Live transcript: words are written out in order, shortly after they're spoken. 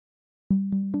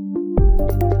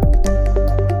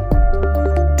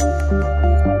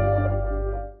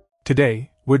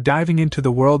Today, we're diving into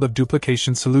the world of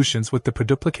duplication solutions with the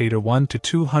Produplicator 1 to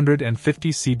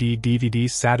 250 CD DVD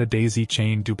SATA daisy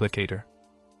chain duplicator.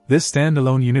 This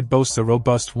standalone unit boasts a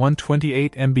robust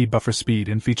 128 MB buffer speed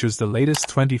and features the latest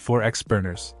 24x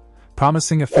burners,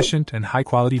 promising efficient and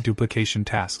high-quality duplication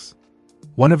tasks.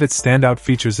 One of its standout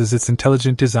features is its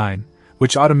intelligent design,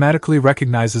 which automatically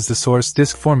recognizes the source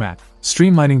disk format,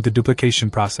 streamlining the duplication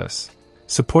process.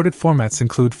 Supported formats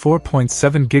include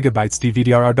 4.7 GB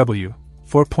DVD-RRW,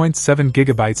 4.7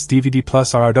 GB DVD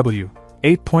plus RRW,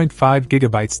 8.5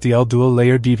 GB DL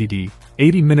dual-layer DVD,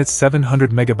 80 minutes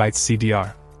 700 MB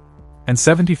CDR, and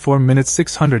 74 minutes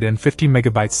 650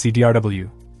 MB CDRW,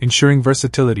 ensuring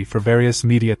versatility for various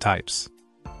media types.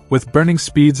 With burning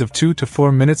speeds of 2 to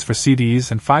 4 minutes for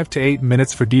CDs and 5 to 8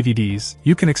 minutes for DVDs,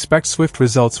 you can expect swift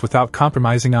results without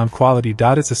compromising on quality.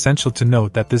 It's essential to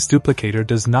note that this duplicator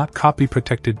does not copy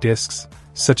protected discs,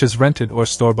 such as rented or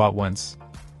store-bought ones.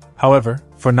 However,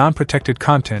 for non-protected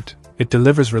content, it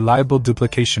delivers reliable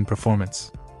duplication performance.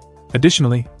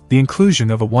 Additionally, the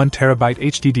inclusion of a 1TB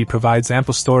HDD provides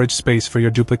ample storage space for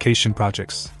your duplication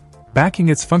projects. Backing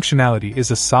its functionality is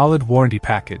a solid warranty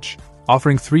package,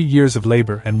 offering 3 years of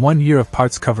labor and 1 year of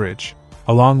parts coverage,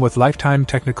 along with lifetime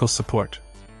technical support.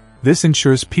 This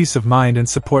ensures peace of mind and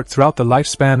support throughout the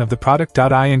lifespan of the product.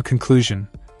 In conclusion,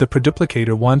 the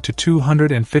Produplicator 1 to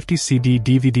 250 CD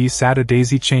DVD SATA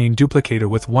daisy chain duplicator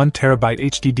with 1TB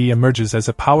HDD emerges as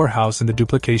a powerhouse in the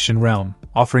duplication realm,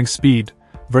 offering speed,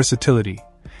 versatility,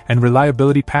 and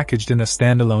reliability packaged in a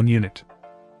standalone unit.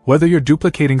 Whether you're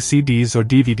duplicating CDs or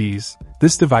DVDs,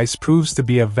 this device proves to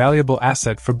be a valuable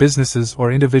asset for businesses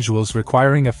or individuals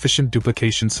requiring efficient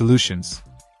duplication solutions.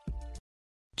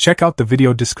 Check out the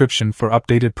video description for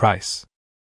updated price.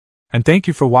 And thank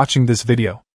you for watching this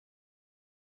video.